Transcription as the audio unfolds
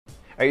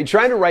Are you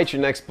trying to write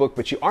your next book,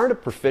 but you aren't a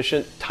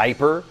proficient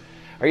typer?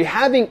 Are you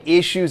having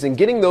issues in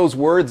getting those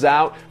words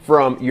out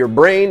from your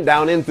brain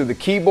down in through the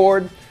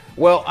keyboard?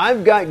 Well,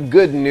 I've got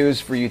good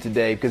news for you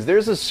today because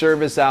there's a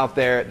service out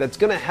there that's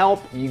going to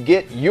help you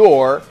get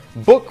your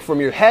book from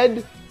your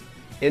head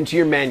into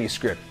your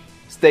manuscript.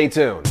 Stay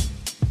tuned.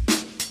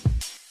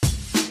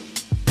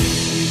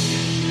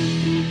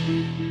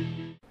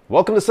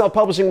 Welcome to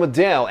Self-Publishing with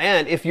Dale,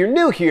 and if you're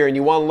new here and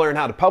you want to learn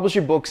how to publish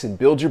your books and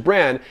build your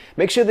brand,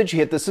 make sure that you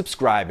hit the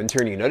subscribe and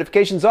turn your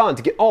notifications on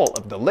to get all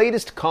of the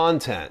latest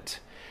content.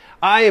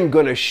 I am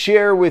going to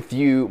share with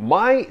you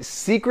my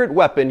secret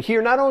weapon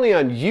here, not only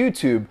on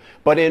YouTube,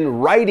 but in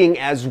writing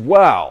as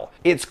well.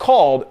 It's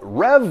called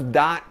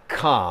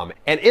Rev.com,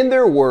 and in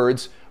their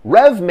words,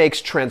 Rev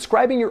makes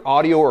transcribing your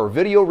audio or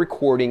video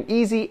recording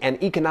easy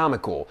and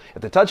economical.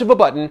 At the touch of a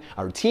button,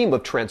 our team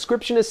of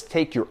transcriptionists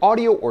take your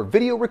audio or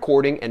video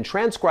recording and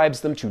transcribes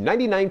them to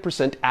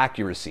 99%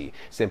 accuracy.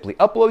 Simply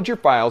upload your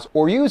files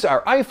or use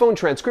our iPhone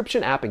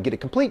transcription app and get a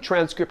complete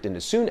transcript in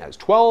as soon as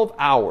 12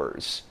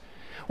 hours.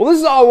 Well, this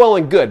is all well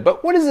and good,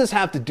 but what does this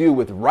have to do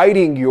with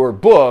writing your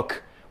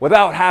book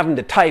without having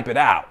to type it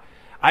out?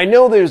 I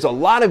know there's a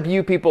lot of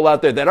you people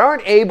out there that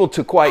aren't able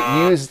to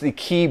quite use the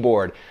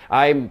keyboard.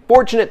 I'm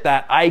fortunate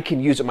that I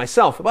can use it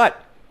myself,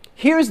 but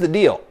here's the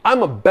deal.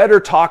 I'm a better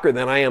talker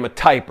than I am a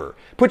typer.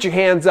 Put your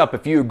hands up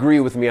if you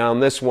agree with me on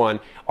this one.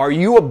 Are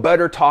you a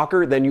better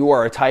talker than you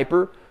are a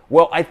typer?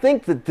 Well, I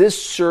think that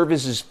this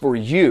service is for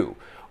you.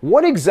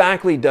 What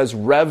exactly does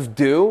Rev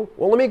do?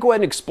 Well, let me go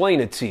ahead and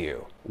explain it to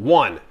you.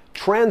 1.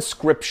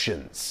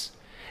 Transcriptions.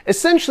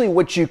 Essentially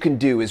what you can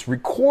do is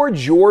record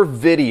your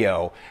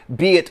video,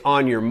 be it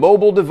on your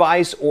mobile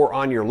device or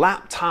on your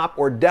laptop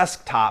or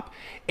desktop,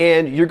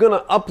 and you're going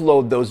to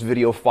upload those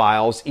video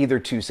files either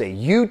to, say,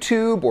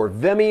 YouTube or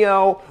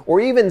Vimeo, or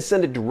even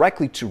send it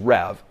directly to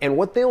Rev. And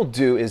what they'll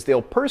do is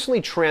they'll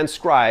personally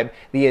transcribe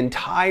the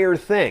entire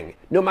thing.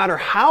 No matter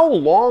how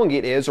long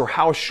it is or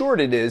how short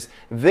it is,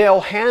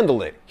 they'll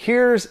handle it.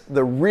 Here's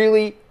the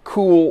really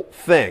cool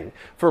thing.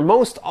 For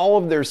most all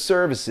of their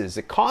services,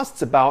 it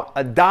costs about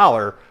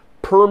 $1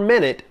 per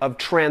minute of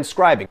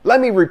transcribing.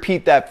 Let me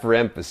repeat that for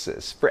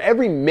emphasis. For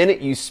every minute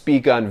you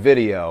speak on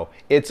video,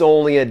 it's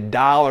only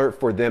 $1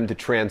 for them to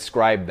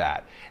transcribe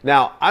that.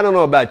 Now, I don't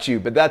know about you,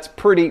 but that's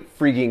pretty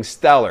freaking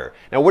stellar.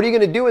 Now, what are you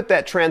going to do with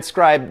that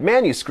transcribed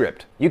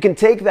manuscript? You can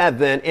take that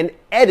then and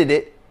edit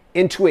it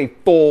into a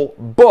full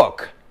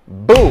book.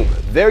 Boom,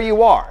 there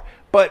you are.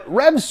 But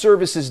Rev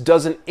Services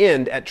doesn't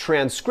end at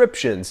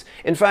transcriptions.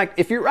 In fact,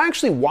 if you're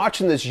actually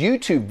watching this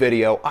YouTube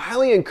video, I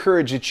highly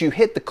encourage that you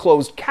hit the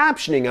closed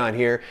captioning on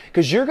here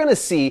because you're going to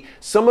see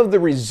some of the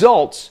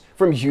results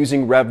from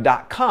using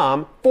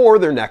Rev.com for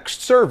their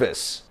next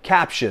service.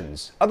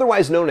 Captions,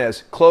 otherwise known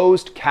as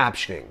closed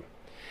captioning.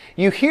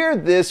 You hear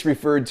this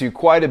referred to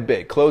quite a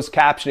bit, closed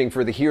captioning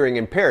for the hearing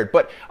impaired,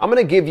 but I'm going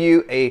to give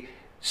you a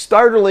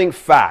startling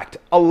fact.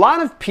 A lot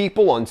of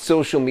people on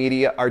social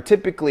media are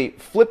typically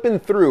flipping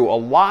through a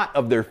lot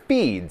of their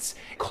feeds.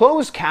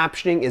 Closed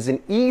captioning is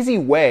an easy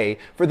way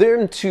for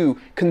them to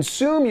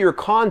consume your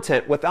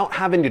content without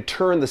having to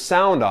turn the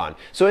sound on.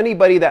 So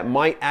anybody that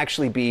might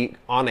actually be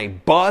on a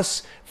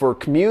bus for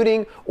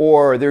commuting,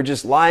 or they're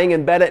just lying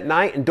in bed at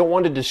night and don't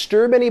want to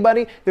disturb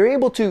anybody, they're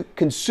able to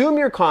consume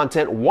your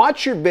content,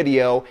 watch your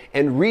video,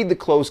 and read the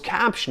closed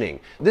captioning.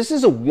 This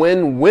is a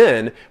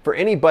win-win for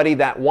anybody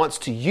that wants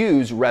to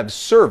use Rev's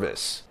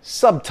service.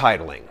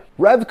 Subtitling.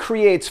 Rev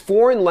creates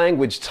foreign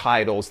language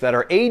titles that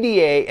are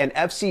ADA and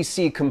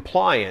FCC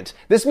compliant.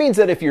 This means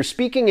that if you're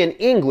speaking in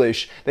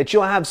English, that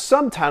you'll have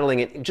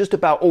subtitling in just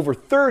about over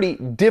 30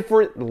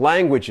 different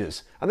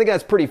languages. I think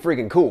that's pretty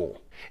freaking cool.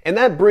 And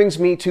that brings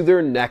me to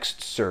their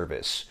next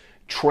service,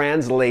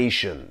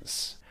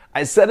 translations.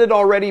 I said it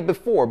already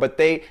before, but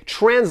they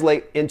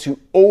translate into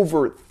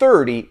over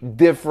 30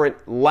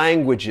 different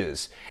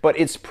languages. But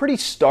it's pretty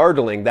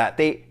startling that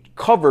they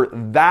cover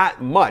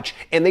that much,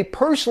 and they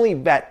personally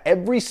vet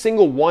every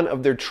single one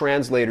of their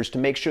translators to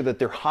make sure that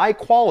they're high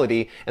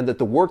quality and that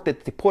the work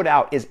that they put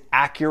out is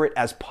accurate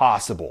as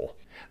possible.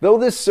 Though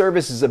this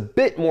service is a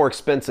bit more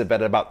expensive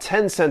at about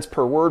 10 cents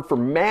per word for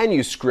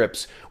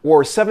manuscripts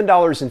or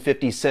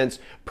 $7.50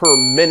 per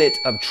minute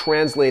of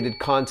translated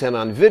content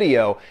on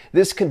video,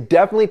 this can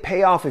definitely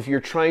pay off if you're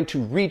trying to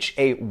reach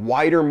a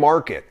wider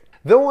market.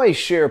 Though I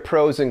share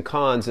pros and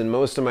cons in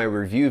most of my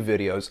review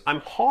videos,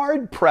 I'm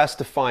hard pressed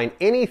to find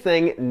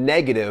anything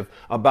negative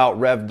about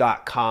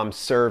Rev.com's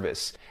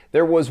service.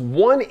 There was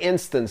one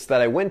instance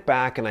that I went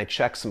back and I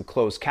checked some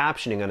closed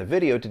captioning on a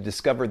video to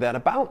discover that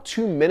about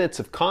 2 minutes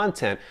of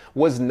content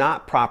was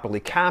not properly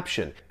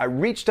captioned. I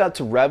reached out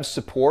to Rev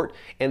support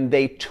and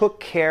they took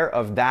care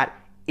of that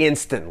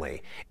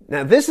instantly.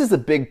 Now, this is a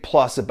big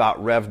plus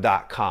about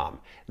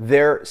Rev.com,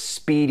 their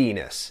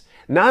speediness.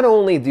 Not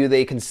only do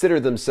they consider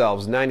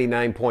themselves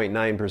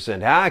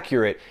 99.9%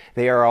 accurate,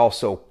 they are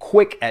also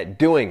quick at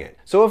doing it.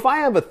 So if I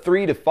have a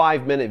 3 to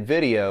 5 minute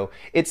video,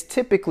 it's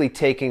typically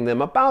taking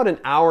them about an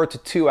hour to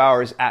 2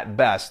 hours at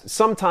best.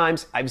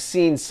 Sometimes I've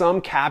seen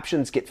some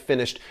captions get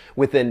finished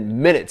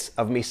within minutes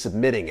of me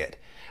submitting it.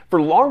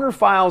 For longer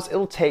files,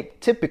 it'll take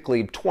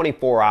typically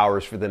 24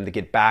 hours for them to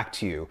get back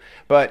to you,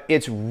 but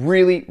it's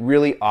really,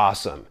 really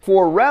awesome.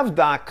 For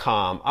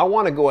Rev.com, I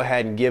want to go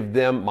ahead and give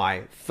them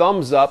my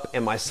thumbs up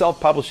and my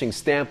self-publishing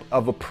stamp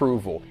of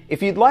approval.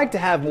 If you'd like to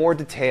have more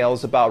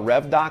details about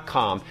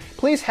Rev.com,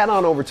 please head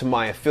on over to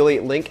my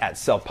affiliate link at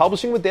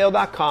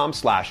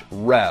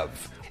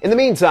selfpublishingwithDale.com/rev. In the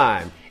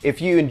meantime, if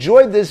you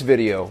enjoyed this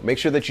video, make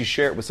sure that you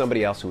share it with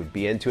somebody else who would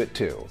be into it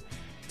too.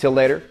 Till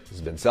later, this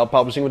has been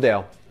Self-Publishing with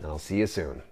Dale, and I'll see you soon.